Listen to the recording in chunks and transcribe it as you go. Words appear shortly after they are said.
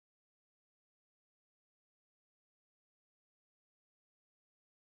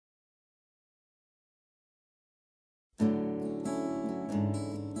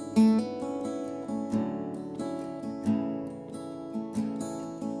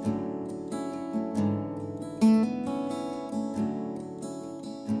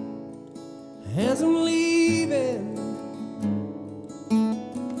as I'm leaving,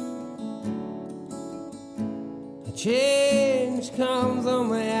 a change comes on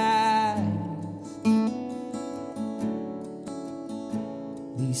my eyes.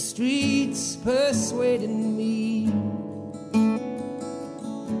 These streets persuading me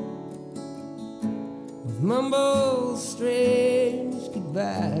with mumbles, strange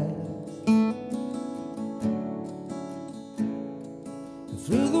goodbyes.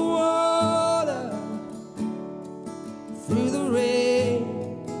 Through the water, through the rain,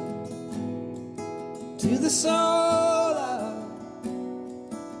 to the soul of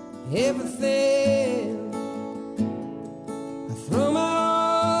everything, I throw my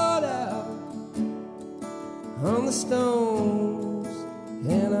heart out on the stones,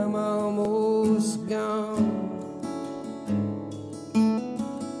 and I'm almost gone.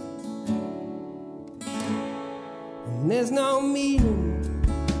 And there's no meaning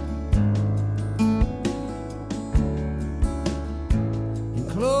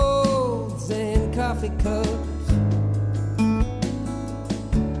clothes and coffee cups,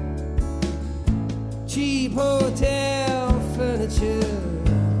 cheap hotel furniture,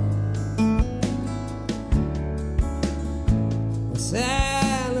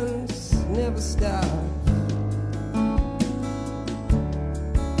 silence never stops.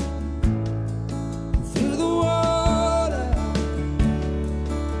 Through the water,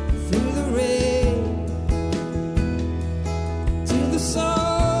 through the rain, to the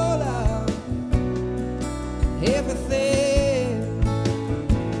soul, everything,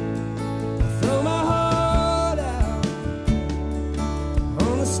 I throw my heart out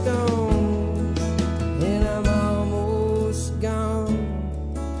on the stones, and I'm almost gone.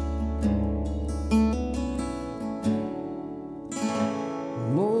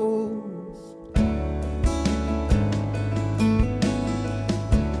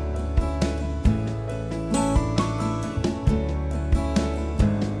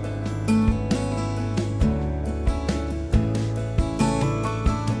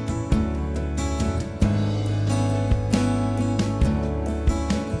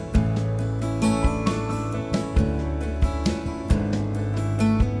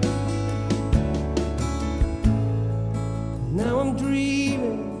 Now I'm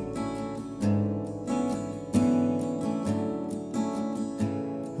dreaming,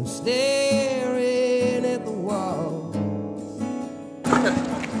 I'm staring at the wall.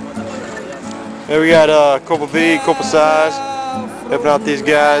 Here we got Cpl B, Cpl Size, helping out these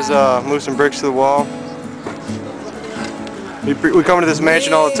guys move some bricks to the wall. We come to this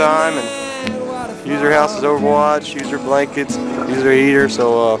mansion all the time and use their house as overwatch, use their blankets, use their heater,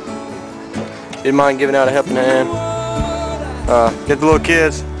 so didn't mind giving out a helping hand. Get the little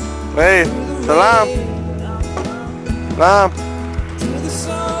kids. Hey, salam. Salam.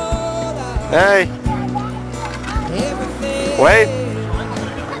 Hey. Wait.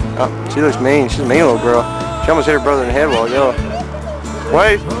 Oh, she looks mean. She's a mean little girl. She almost hit her brother in the head while yelling.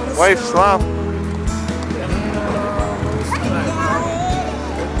 Wait. Wait, salam.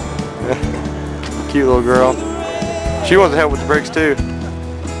 Cute little girl. She wants to help with the bricks too.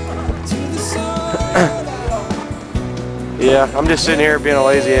 Yeah, I'm just sitting here being a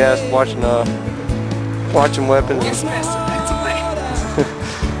lazy ass, watching weapons.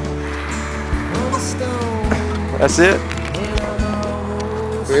 That's it.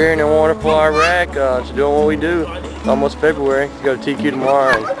 We're here in the wonderful Iraq, just doing what we do. It's almost February. Go to TQ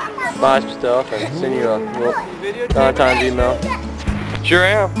tomorrow and buy some stuff and send you a little Valentine's email. Sure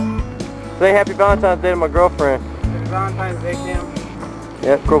am. Say happy Valentine's Day to my girlfriend. Happy Valentine's Day, Tim.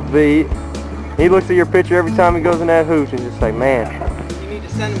 Yep, Cpl B. He looks at your picture every time he goes in that hooch and just like, man. You need to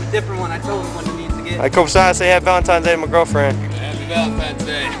send him a different one. I told him what he needs to get. Alright, Cpl Size, say happy Valentine's Day to my girlfriend. Happy Valentine's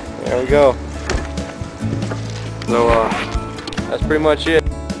Day. There we go. So, that's pretty much it.